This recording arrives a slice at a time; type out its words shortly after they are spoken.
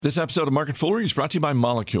This episode of Market Foolery is brought to you by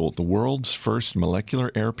Molecule, the world's first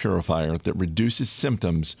molecular air purifier that reduces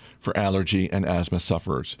symptoms for allergy and asthma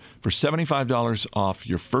sufferers. For $75 off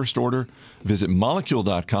your first order, visit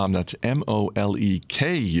molecule.com, that's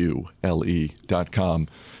MOLEKULE.com,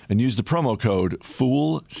 and use the promo code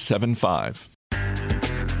FOOL75.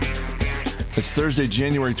 It's Thursday,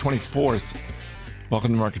 January 24th.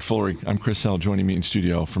 Welcome to Market Foolery. I'm Chris Hell, joining me in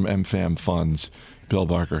studio from MFAM Funds, Bill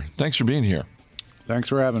Barker. Thanks for being here. Thanks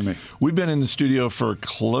for having me. We've been in the studio for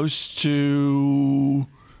close to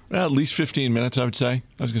at least 15 minutes, I would say.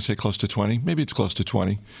 I was going to say close to 20. Maybe it's close to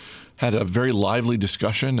 20. Had a very lively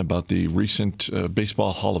discussion about the recent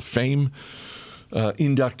Baseball Hall of Fame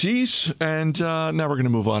inductees. And now we're going to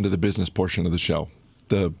move on to the business portion of the show.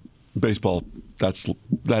 The baseball,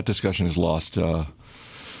 that discussion is lost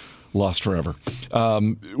forever.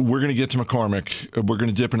 We're going to get to McCormick. We're going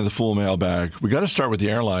to dip into the full mailbag. We got to start with the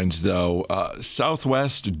airlines, though.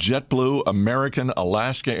 Southwest, JetBlue, American,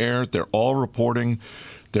 Alaska Air, they're all reporting.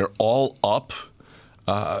 They're all up.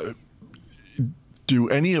 Do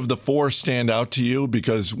any of the four stand out to you?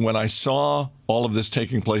 Because when I saw all of this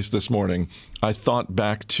taking place this morning, I thought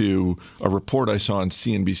back to a report I saw on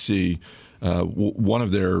CNBC. One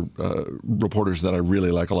of their reporters that I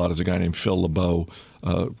really like a lot is a guy named Phil LeBeau,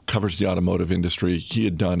 covers the automotive industry. He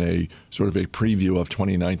had done a sort of a preview of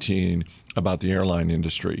 2019 about the airline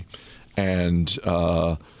industry and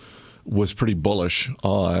was pretty bullish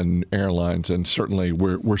on airlines. And certainly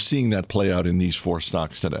we're seeing that play out in these four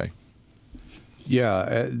stocks today.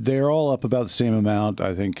 Yeah, they're all up about the same amount.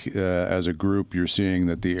 I think as a group, you're seeing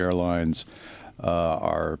that the airlines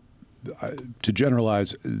are, to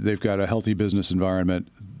generalize, they've got a healthy business environment.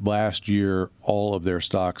 Last year, all of their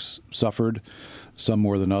stocks suffered, some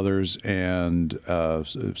more than others, and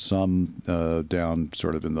some down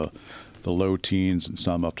sort of in the low teens and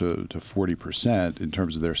some up to 40% in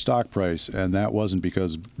terms of their stock price. And that wasn't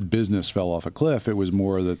because business fell off a cliff. It was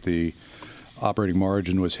more that the operating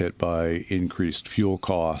margin was hit by increased fuel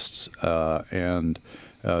costs. And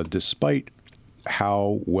despite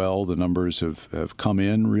how well the numbers have come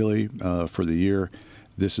in, really, for the year,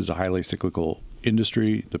 this is a highly cyclical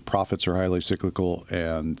industry. The profits are highly cyclical,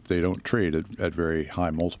 and they don't trade at very high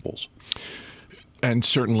multiples. And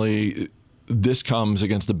certainly this comes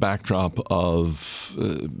against the backdrop of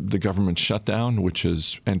the government shutdown, which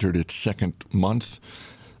has entered its second month.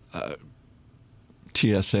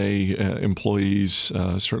 TSA employees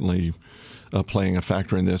certainly playing a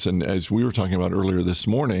factor in this. And as we were talking about earlier this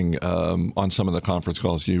morning on some of the conference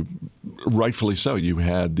calls, you rightfully so, you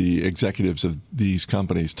had the executives of these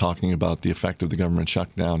companies talking about the effect of the government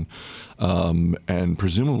shutdown. And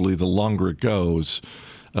presumably the longer it goes,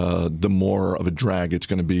 the more of a drag it's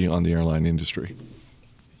going to be on the airline industry.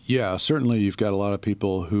 Yeah, certainly you've got a lot of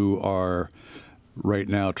people who are right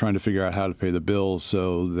now trying to figure out how to pay the bills,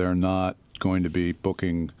 so they're not going to be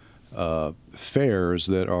booking fares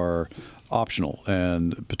that are optional,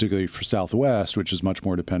 and particularly for Southwest, which is much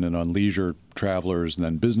more dependent on leisure travelers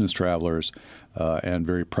than business travelers and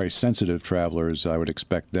very price-sensitive travelers, I would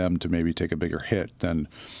expect them to maybe take a bigger hit than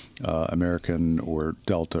American or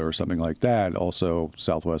Delta or something like that. Also,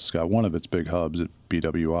 Southwest's got one of its big hubs at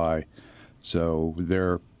BWI, so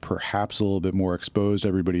they're perhaps a little bit more exposed.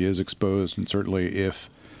 Everybody is exposed, and certainly if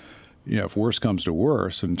worse comes to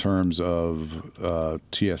worse in terms of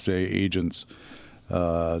TSA agents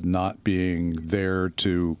not being there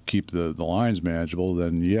to keep the lines manageable,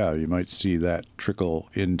 then yeah, you might see that trickle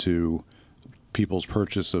into people's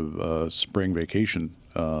purchase of spring vacation,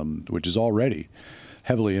 which is already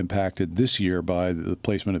heavily impacted this year by the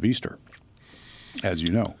placement of Easter, as you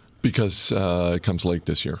know. Because it comes late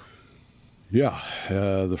this year. Yeah,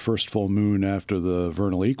 the first full moon after the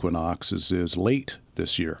vernal equinox is late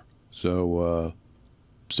this year. So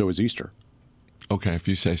is Easter. Okay, if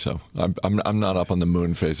you say so. I'm not up on the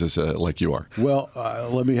moon phases like you are. Well,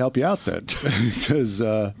 let me help you out then, because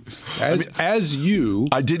I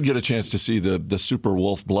did get a chance to see the super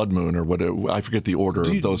wolf blood moon, or what I forget the order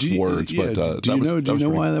of those words. Yeah, but do you know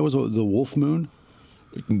why that was the wolf moon?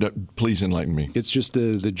 No, please enlighten me. It's just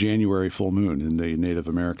the January full moon in the Native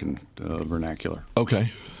American vernacular.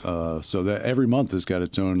 Okay. So that every month has got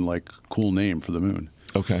its own cool name for the moon.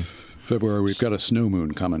 Okay. February, we've got a snow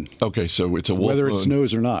moon coming. Okay, so it's a wolf whether moon. It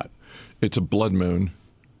snows or not. It's a blood moon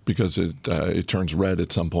because it turns red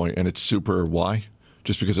at some point, and it's super. Why?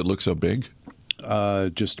 Just because it looks so big?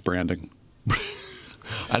 Just branding.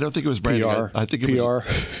 I don't think it was branding. PR. I think it was.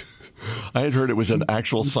 I had heard it was an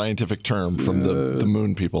actual scientific term from the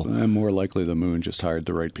moon people. More likely the moon just hired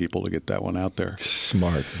the right people to get that one out there.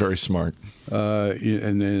 Smart, very smart.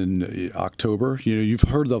 And then October, you've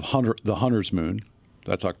heard of the Hunter's moon.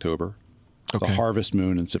 That's October. Okay. The harvest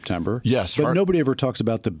moon in September. Yes. But nobody ever talks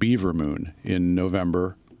about the beaver moon in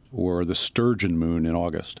November or the sturgeon moon in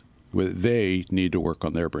August. They need to work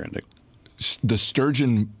on their branding. The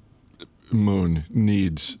sturgeon moon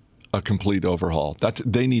needs a complete overhaul.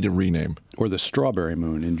 They need a rename. Or the strawberry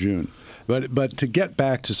moon in June. But to get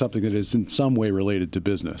back to something that is in some way related to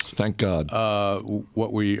business. Thank God.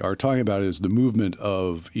 What we are talking about is the movement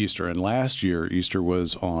of Easter. And last year, Easter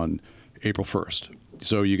was on April 1st.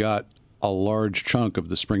 So you got a large chunk of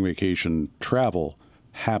the spring vacation travel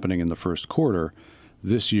happening in the first quarter.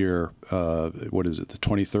 This year, what is it, the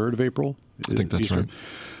 23rd of April? I think that's Easter? right.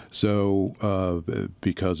 So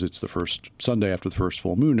because it's the first Sunday after the first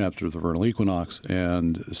full moon after the vernal equinox,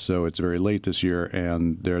 and so it's very late this year,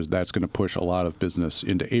 and that's going to push a lot of business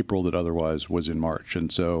into April that otherwise was in March.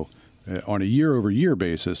 And so on a year-over-year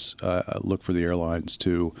basis, look for the airlines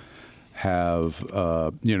to have,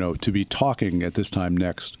 to be talking at this time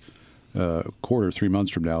next quarter, 3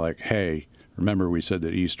 months from now, like, hey, remember we said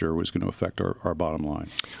that Easter was going to affect our bottom line.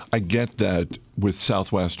 I get that with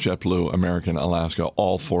Southwest, JetBlue, American, Alaska,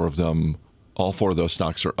 all four of those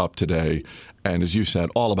stocks are up today. And as you said,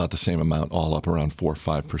 all about the same amount, all up around 4 or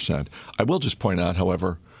 5%. I will just point out,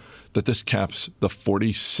 however, that this caps the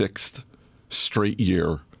 46th straight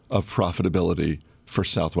year of profitability for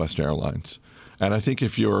Southwest Airlines. And I think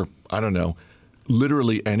if you're,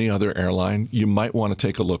 literally any other airline, you might want to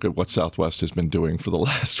take a look at what Southwest has been doing for the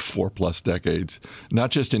last 4+ decades, not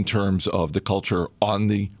just in terms of the culture on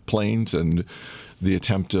the planes and the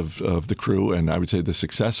attempt of the crew, and I would say the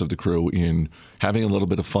success of the crew in having a little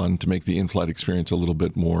bit of fun to make the in-flight experience a little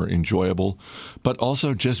bit more enjoyable, but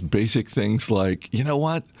also just basic things like, you know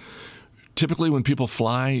what? Typically when people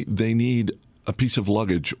fly, they need a piece of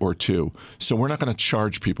luggage or two. So we're not going to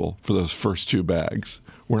charge people for those first 2 bags.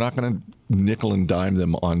 We're not going to nickel and dime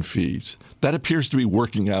them on fees. That appears to be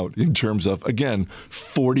working out in terms of, again,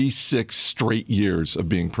 46 straight years of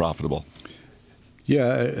being profitable.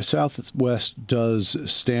 Yeah, Southwest does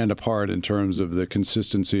stand apart in terms of the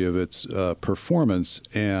consistency of its performance,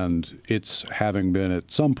 and it's having been at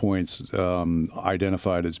some points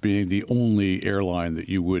identified as being the only airline that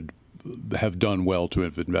you would have done well to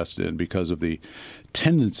have invested in because of the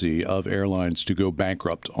tendency of airlines to go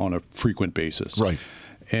bankrupt on a frequent basis. Right.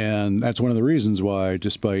 And that's one of the reasons why,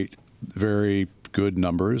 despite very good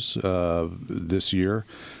numbers this year,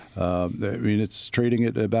 it's trading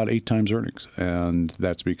at about 8 times earnings. And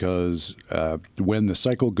that's because when the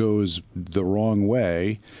cycle goes the wrong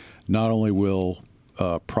way, not only will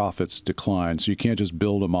profits decline. So you can't just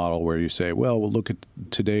build a model where you say, well, we'll look at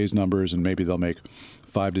today's numbers and maybe they'll make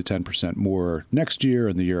 5 to 10% more next year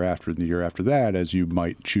and the year after and the year after that, as you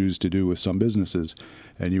might choose to do with some businesses.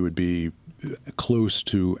 And you would be close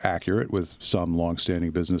to accurate with some longstanding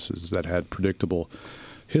businesses that had predictable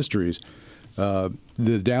histories.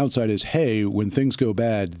 The downside is, hey, when things go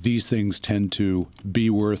bad, these things tend to be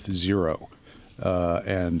worth zero.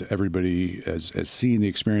 And everybody has seen the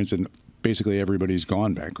experience, and basically everybody's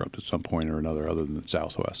gone bankrupt at some point or another other than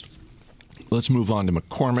Southwest. Let's move on to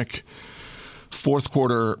McCormick. Fourth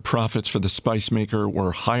quarter profits for the spice maker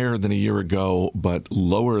were higher than a year ago, but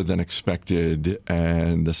lower than expected.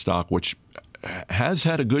 And the stock, which has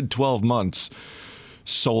had a good 12 months,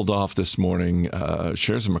 sold off this morning.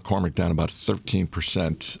 Shares of McCormick down about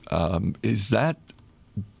 13%. Is that,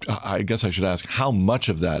 I guess I should ask, how much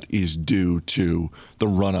of that is due to the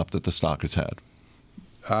run-up that the stock has had?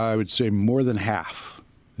 I would say more than half,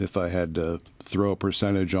 if I had to throw a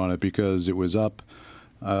percentage on it, because it was up,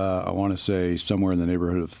 I want to say, somewhere in the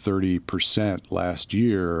neighborhood of 30% last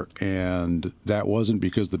year, and that wasn't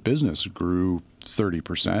because the business grew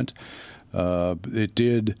 30%. It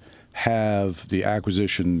did have the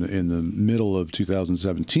acquisition in the middle of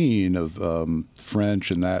 2017 of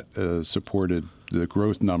French, and that supported the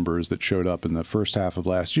growth numbers that showed up in the first half of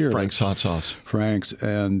last year. Frank's Hot Sauce. Frank's.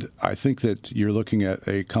 And I think that you're looking at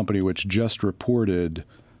a company which just reported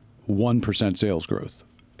 1% sales growth,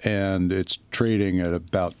 and it's trading at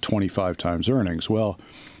about 25 times earnings. Well,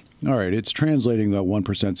 all right, it's translating that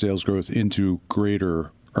 1% sales growth into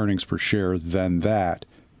greater earnings per share than that.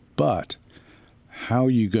 But how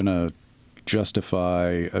are you going to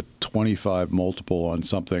justify a 25 multiple on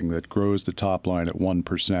something that grows the top line at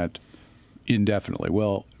 1% indefinitely?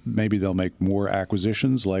 Well, maybe they'll make more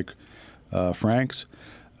acquisitions like Frank's,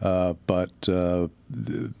 but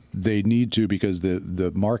they need to, because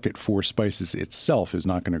the market for spices itself is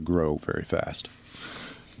not going to grow very fast.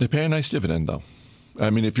 They pay a nice dividend, though. I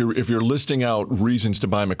mean, if you're listing out reasons to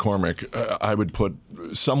buy McCormick, I would put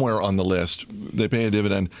somewhere on the list. They pay a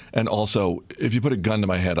dividend, and also, if you put a gun to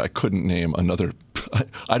my head, I couldn't name another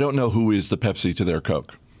I don't know who is the Pepsi to their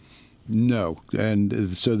Coke. No, and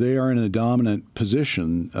so they are in a dominant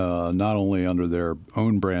position, not only under their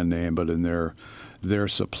own brand name, but in their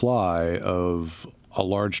supply of a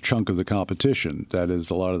large chunk of the competition. That is,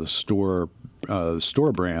 a lot of the store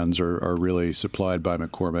brands are really supplied by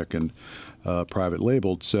McCormick and private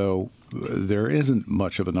labeled. So there isn't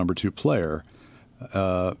much of a number two player.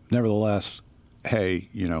 Nevertheless, hey,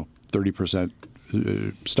 30%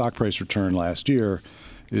 stock price return last year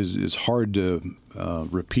is hard to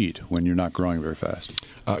repeat when you're not growing very fast.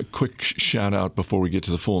 Quick shout out before we get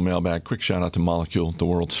to the full mailbag. Quick shout out to Molekule, the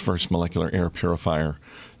world's first molecular air purifier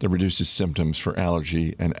that reduces symptoms for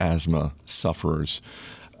allergy and asthma sufferers.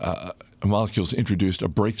 Molekule's introduced a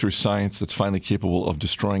breakthrough science that's finally capable of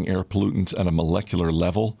destroying air pollutants at a molecular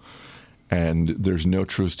level. And there's no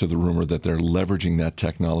truth to the rumor that they're leveraging that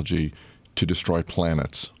technology to destroy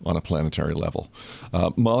planets on a planetary level.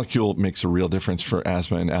 Molekule makes a real difference for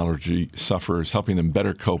asthma and allergy sufferers, helping them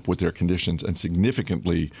better cope with their conditions and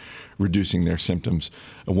significantly reducing their symptoms.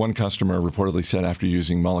 One customer reportedly said after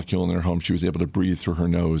using Molekule in their home, she was able to breathe through her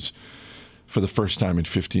nose for the first time in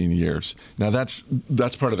 15 years. Now, that's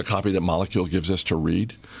part of the copy that Molekule gives us to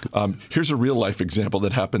read. Here's a real-life example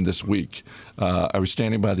that happened this week. I was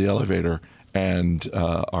standing by the elevator, and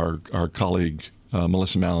our colleague,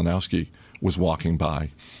 Melissa Malinowski, was walking by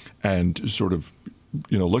and sort of,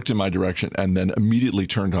 looked in my direction and then immediately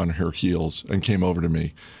turned on her heels and came over to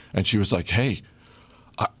me. And she was like, hey,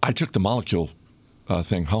 I took the Molekule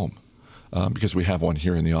thing home because we have one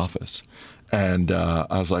here in the office. And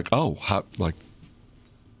I was like, oh, how'd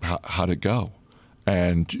it go?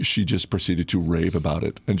 And she just proceeded to rave about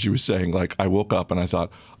it. And she was saying, I woke up and I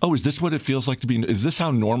thought, oh, is this what it feels like to be? Is this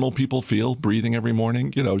how normal people feel breathing every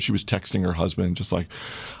morning? She was texting her husband, just like,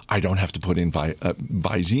 I don't have to put in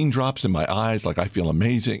Visine drops in my eyes. I feel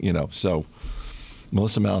amazing, So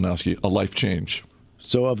Melissa Malinowski, a life change.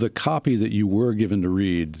 So of the copy that you were given to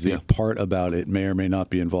read, the part about it may or may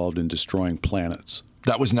not be involved in destroying planets.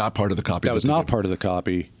 That was not part of the copy. That was not part of the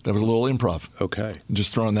copy. That was a little improv. Okay.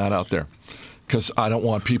 Just throwing that out there. Because I don't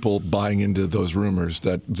want people buying into those rumors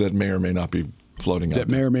that may or may not be floating out there.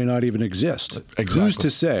 That may or may not even exist. Exactly. Who's to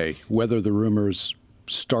say whether the rumors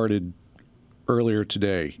started earlier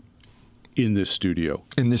today in this studio?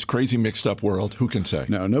 In this crazy mixed-up world, who can say?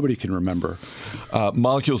 No, nobody can remember.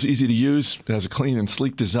 Molekule's easy to use. It has a clean and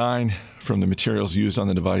sleek design from the materials used on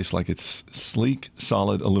the device, like its sleek,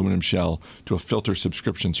 solid aluminum shell, to a filter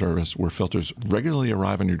subscription service where filters regularly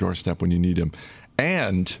arrive on your doorstep when you need them.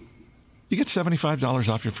 And you get $75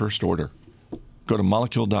 off your first order. Go to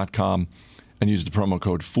molekule.com and use the promo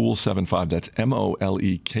code FOOL75. That's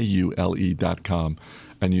MOLEKULE.com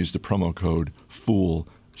and use the promo code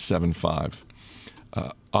FOOL75.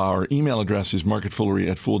 Our email address is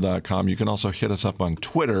marketfoolery@fool.com. You can also hit us up on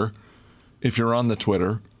Twitter. If you're on the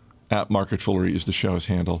Twitter, @marketfoolery is the show's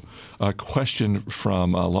handle. A question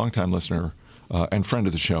from a longtime listener and friend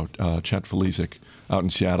of the show, Chet Felizik, out in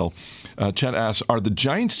Seattle. Chet asks, are the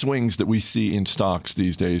giant swings that we see in stocks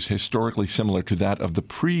these days historically similar to that of the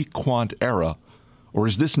pre-quant era, or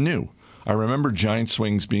is this new? I remember giant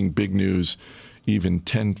swings being big news even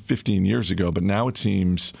 10, 15 years ago, but now it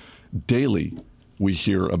seems daily we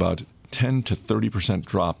hear about 10 to 30%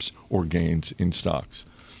 drops or gains in stocks.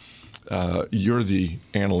 You're the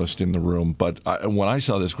analyst in the room, but when I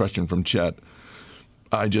saw this question from Chet,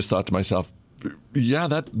 I just thought to myself, yeah,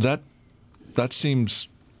 that seems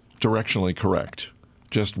directionally correct,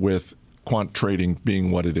 just with quant trading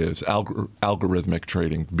being what it is, algorithmic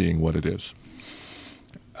trading being what it is.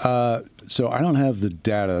 So I don't have the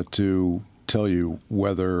data to tell you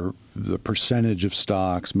whether the percentage of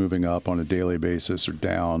stocks moving up on a daily basis or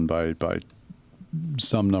down by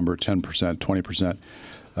some number, 10%, 20%,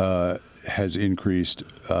 has increased.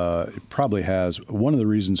 It probably has. One of the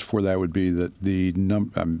reasons for that would be that the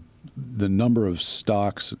number of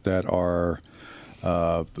stocks that are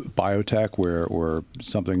biotech, or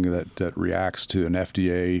something that reacts to an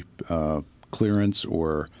FDA clearance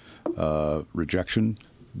or rejection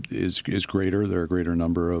is greater. There are a greater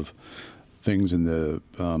number of things in the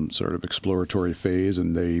sort of exploratory phase,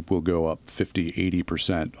 and they will go up 50,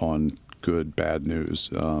 80% on good, bad news.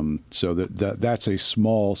 So that's a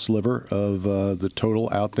small sliver of the total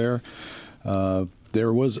out there.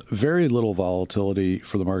 There was very little volatility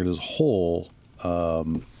for the market as a whole,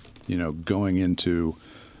 going into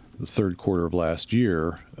the third quarter of last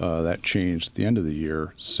year. That changed at the end of the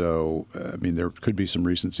year. So, there could be some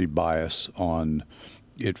recency bias on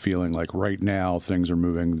it feeling like right now things are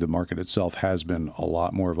moving. The market itself has been a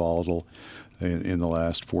lot more volatile in the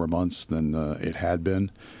last 4 months than it had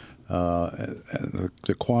been.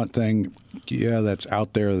 The quant thing, yeah, that's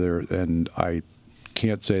out there, and I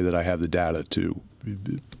can't say that I have the data to,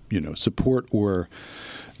 support or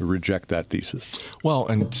reject that thesis. Well,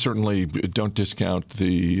 and certainly don't discount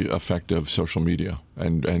the effect of social media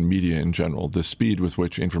and media in general, the speed with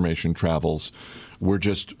which information travels. We're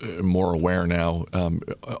just more aware now,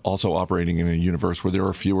 also operating in a universe where there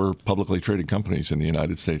are fewer publicly traded companies in the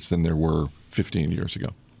United States than there were 15 years ago.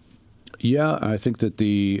 Yeah, I think that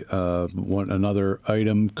another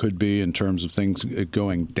item could be, in terms of things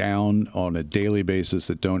going down on a daily basis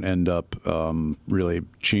that don't end up really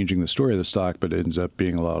changing the story of the stock, but ends up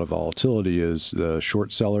being a lot of volatility, is the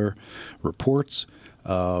short seller reports,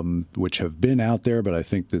 which have been out there, but I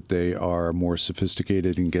think that they are more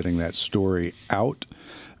sophisticated in getting that story out,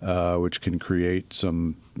 which can create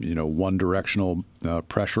some one-directional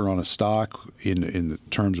pressure on a stock in the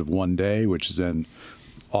terms of one day, which is then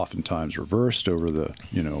oftentimes reversed over the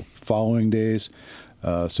following days.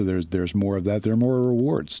 So there's more of that. There are more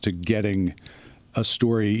rewards to getting a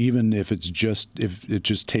story, even if it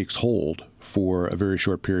just takes hold for a very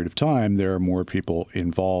short period of time. There are more people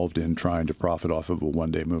involved in trying to profit off of a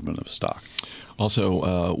one-day movement of a stock.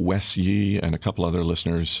 Also, Wes Yee and a couple other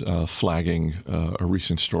listeners flagging a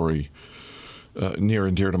recent story near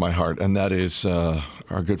and dear to my heart, and that is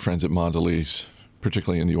our good friends at Mondelez,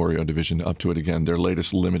 particularly in the Oreo division, up to it again. Their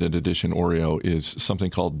latest limited edition Oreo is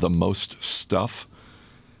something called the Most Stuff,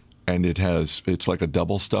 and it's like a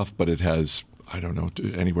double stuff, but it has, I don't know,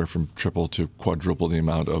 anywhere from triple to quadruple the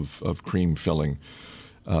amount of cream filling,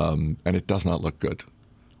 and it does not look good.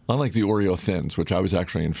 Unlike the Oreo Thins, which I was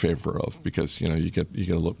actually in favor of, because you get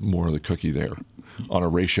a little more of the cookie there on a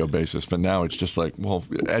ratio basis. But now it's just like, well,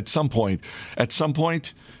 at some point,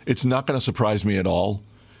 it's not going to surprise me at all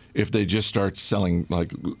if they just start selling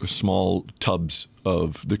like small tubs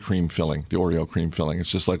of the cream filling, the Oreo cream filling.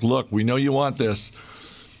 It's just like, look, we know you want this.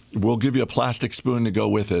 We'll give you a plastic spoon to go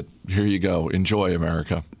with it. Here you go. Enjoy,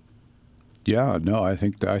 America. Yeah, no, I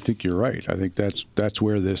think you're right. I think that's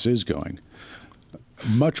where this is going.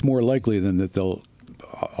 Much more likely than that they'll,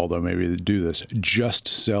 although maybe they do this, just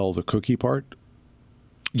sell the cookie part.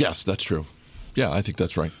 Yes, that's true. Yeah, I think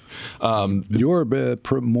that's right. You're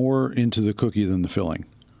more into the cookie than the filling.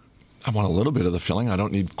 I want a little bit of the filling. I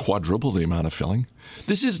don't need quadruple the amount of filling.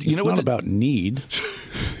 This is, it's not about need.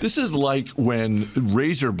 This is like when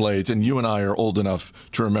razor blades, and you and I are old enough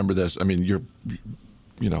to remember this. I mean, you're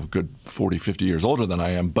good 40, 50 years older than I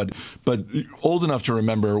am, but old enough to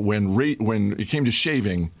remember when it came to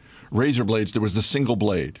shaving razor blades, there was the single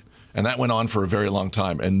blade, and that went on for a very long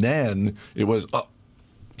time. And then it was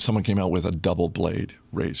someone came out with a double blade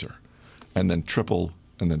razor, and then triple,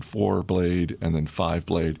 and then 4-blade, and then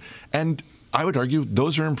 5-blade. And I would argue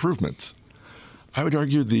those are improvements. I would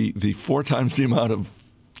argue the 4 times the amount of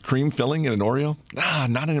cream filling in an Oreo,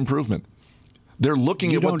 not an improvement. They're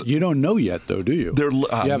looking at what... You don't know yet, though, do you? You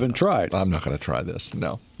haven't tried. I'm not going to try this.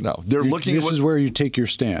 No. They're looking at... This is where you take your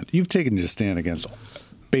stand. You've taken your stand against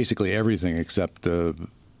basically everything except the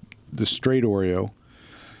straight Oreo,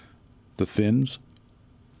 the Thins.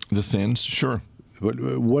 The Thins, sure.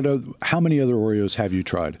 How many other Oreos have you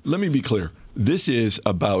tried? Let me be clear. This is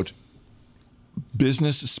about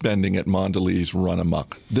business spending at Mondelez run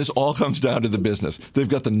amok. This all comes down to the business. They've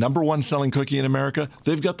got the number 1 selling cookie in America.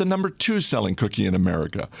 They've got the number 2 selling cookie in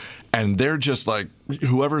America. And they're just like,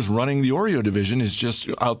 whoever's running the Oreo division is just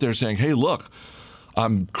out there saying, hey, look,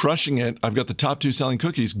 I'm crushing it. I've got the top 2 selling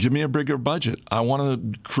cookies. Give me a bigger budget. I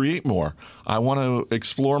want to create more. I want to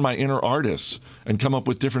explore my inner artists and come up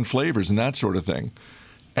with different flavors and that sort of thing.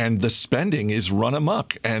 And the spending is run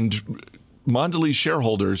amok. And Mondelez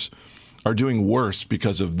shareholders are doing worse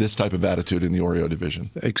because of this type of attitude in the Oreo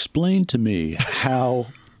division. Explain to me how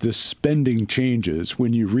the spending changes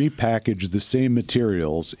when you repackage the same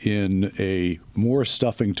materials in a more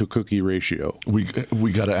stuffing to cookie ratio. We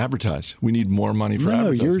got to advertise. We need more money for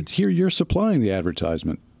advertising. No, you're supplying the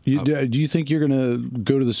advertisement. Do you think you're going to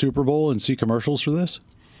go to the Super Bowl and see commercials for this?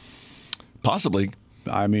 Possibly.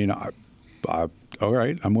 I mean, all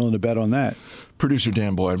right, I'm willing to bet on that. Producer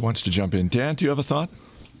Dan Boyd wants to jump in. Dan, do you have a thought?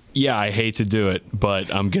 Yeah, I hate to do it,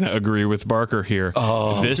 but I'm going to agree with Barker here.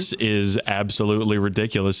 Oh. This is absolutely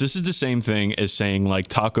ridiculous. This is the same thing as saying, like,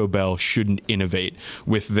 Taco Bell shouldn't innovate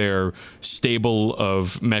with their stable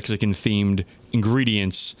of Mexican-themed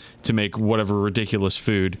ingredients to make whatever ridiculous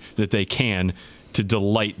food that they can to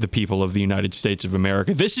delight the people of the United States of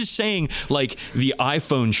America. This is saying, like, the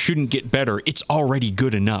iPhone shouldn't get better. It's already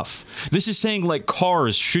good enough. This is saying, like,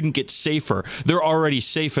 cars shouldn't get safer. They're already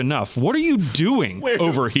safe enough. What are you doing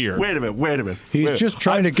over here? Wait a minute. He's just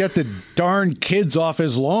trying to get the darn kids off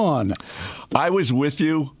his lawn. I was with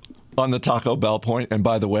you On the Taco Bell point, and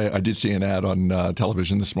by the way, I did see an ad on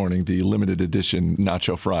television this morning. The limited edition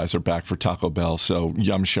nacho fries are back for Taco Bell, so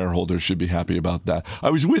Yum shareholders should be happy about that.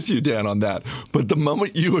 I was with you, Dan, on that. But the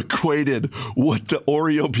moment you equated what the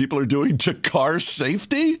Oreo people are doing to car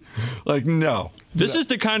safety, like, no. This is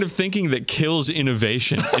the kind of thinking that kills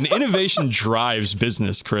innovation. And innovation drives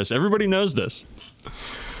business, Chris. Everybody knows this.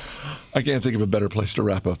 I can't think of a better place to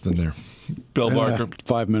wrap up than there. Bill Barker.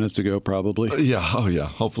 5 minutes ago, probably. Yeah. Oh, yeah.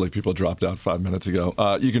 Hopefully people dropped out 5 minutes ago.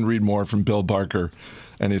 You can read more from Bill Barker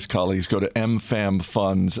and his colleagues. Go to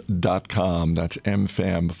mfamfunds.com. That's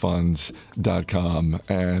mfamfunds.com.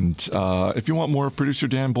 And if you want more of producer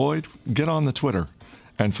Dan Boyd, get on the Twitter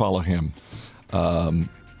and follow him.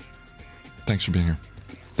 Thanks for being here.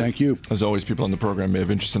 Thank you. As always, people on the program may have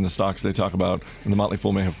interest in the stocks they talk about, and the Motley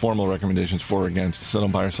Fool may have formal recommendations for or against. So don't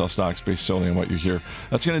buy or sell stocks based solely on what you hear.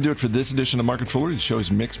 That's going to do it for this edition of Market Forward. The show is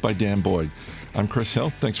mixed by Dan Boyd. I'm Chris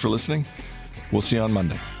Hill. Thanks for listening. We'll see you on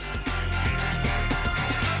Monday.